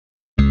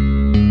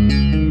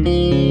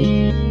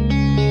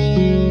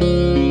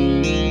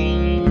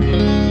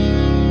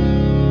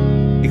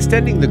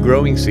Extending the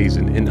growing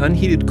season in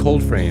unheated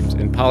cold frames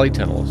and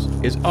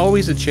polytunnels is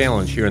always a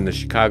challenge here in the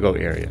Chicago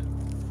area.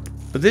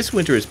 But this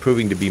winter is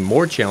proving to be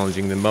more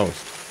challenging than most.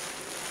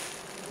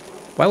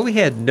 While we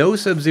had no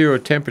sub-zero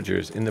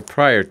temperatures in the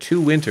prior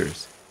 2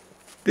 winters,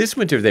 this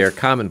winter they are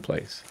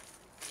commonplace.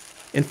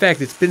 In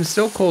fact, it's been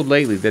so cold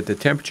lately that the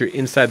temperature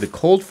inside the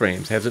cold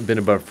frames hasn't been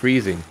above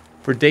freezing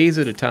for days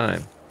at a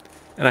time,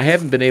 and I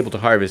haven't been able to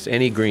harvest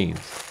any greens.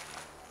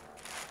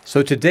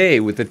 So today,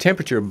 with the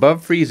temperature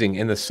above freezing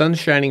and the sun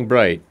shining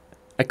bright,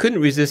 I couldn't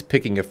resist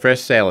picking a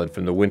fresh salad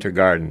from the winter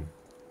garden.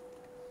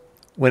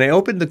 When I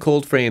opened the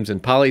cold frames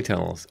and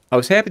polytunnels, I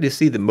was happy to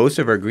see that most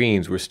of our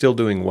greens were still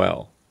doing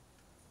well.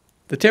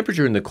 The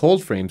temperature in the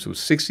cold frames was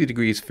 60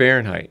 degrees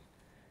Fahrenheit,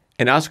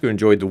 and Oscar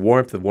enjoyed the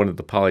warmth of one of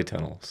the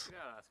polytunnels.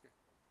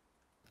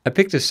 I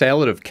picked a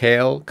salad of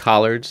kale,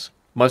 collards,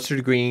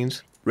 mustard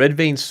greens, red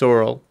vein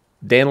sorrel,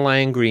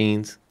 dandelion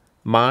greens,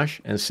 mâche,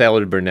 and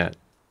salad burnet.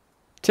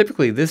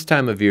 Typically this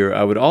time of year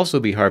I would also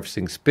be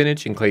harvesting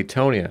spinach and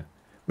claytonia,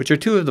 which are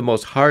 2 of the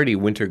most hardy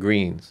winter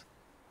greens.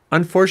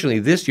 Unfortunately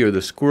this year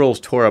the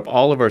squirrels tore up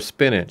all of our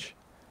spinach,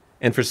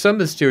 and for some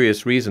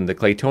mysterious reason the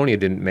claytonia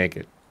didn't make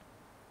it.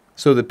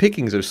 So the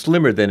pickings are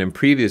slimmer than in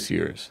previous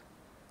years,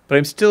 but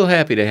I'm still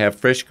happy to have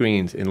fresh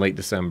greens in late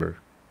December.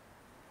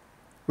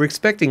 We're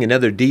expecting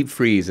another deep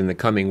freeze in the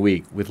coming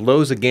week, with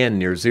lows again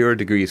near 0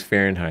 degrees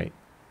Fahrenheit,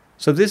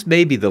 so this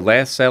may be the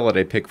last salad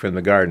I pick from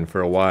the garden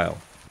for a while.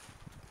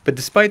 But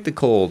despite the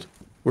cold,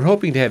 we're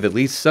hoping to have at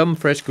least some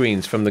fresh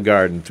greens from the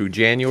garden through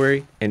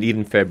January and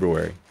even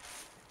February.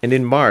 And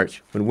in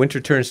March, when winter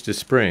turns to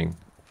spring,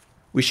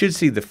 we should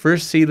see the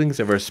first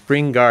seedlings of our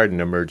spring garden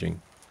emerging.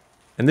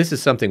 And this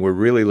is something we're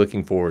really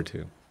looking forward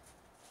to.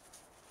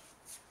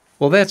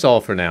 Well, that's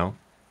all for now.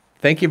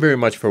 Thank you very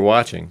much for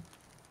watching.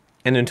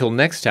 And until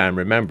next time,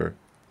 remember,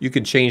 you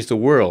can change the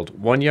world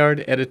 1 yard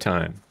at a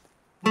time.